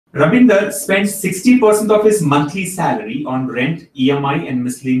Rabinder spends 60% of his monthly salary on rent, EMI, and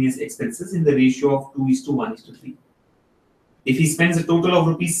miscellaneous expenses in the ratio of 2:1:3. If he spends a total of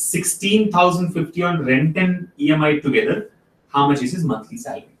rupees 16,050 on rent and EMI together, how much is his monthly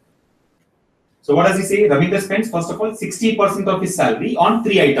salary? So what does he say? Rabinder spends, first of all, 60% of his salary on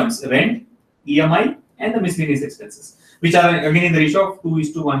three items: rent, EMI, and the miscellaneous expenses, which are again in the ratio of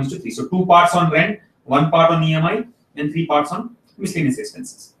 2:1:3. So 2 parts on rent, 1 part on EMI, and 3 parts on miscellaneous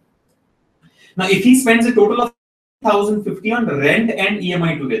expenses. Now, if he spends a total of 1,050 on rent and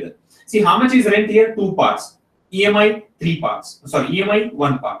EMI together, see how much is rent here? 2 parts. EMI 3 parts. Sorry, EMI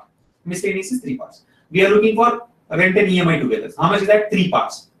 1 part. Miscellaneous is 3 parts. We are looking for rent and EMI together. How much is that? 3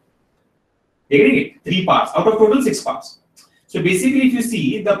 parts. Getting it? 3 parts out of total 6 parts. So basically, if you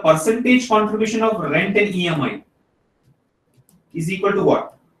see the percentage contribution of rent and EMI is equal to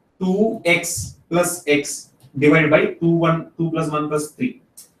what? 2x plus x divided by 2 plus 1 plus 3,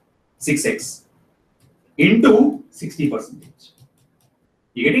 6x into 60%.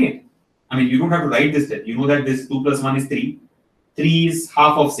 You getting it? I mean, you don't have to write this step. You know that this 2 plus 1 is 3. 3 is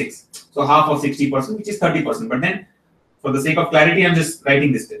half of 6. So half of 60%, which is 30%. But then, for the sake of clarity, I'm just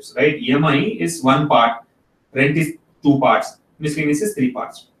writing these steps, right? EMI is 1 part, rent is 2 parts, miscellaneous is 3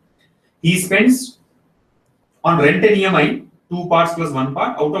 parts. He spends on rent and EMI 2 parts plus 1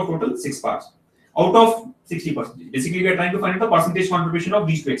 part, out of total 6 parts, out of 60%. Basically, we are trying to find the percentage contribution of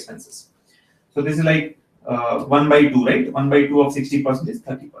these two expenses. So this is like 1 by 2, right? 1 by 2 of 60% is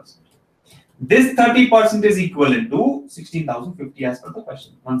 30%. This 30% is equivalent to 16,050 as per the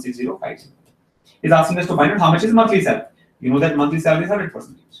question, 16050. Is asking us to find out how much is monthly salary. You know that monthly salary is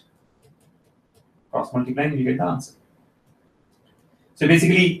 100%. Cross multiplying, you get the answer. So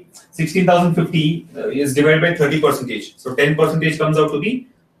basically, 16,050 is divided by 30%. So 10% comes out to be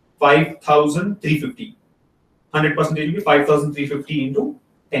 5,350. 100% will be 5,350 into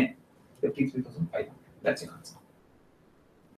 10, 53,500. That's your answer.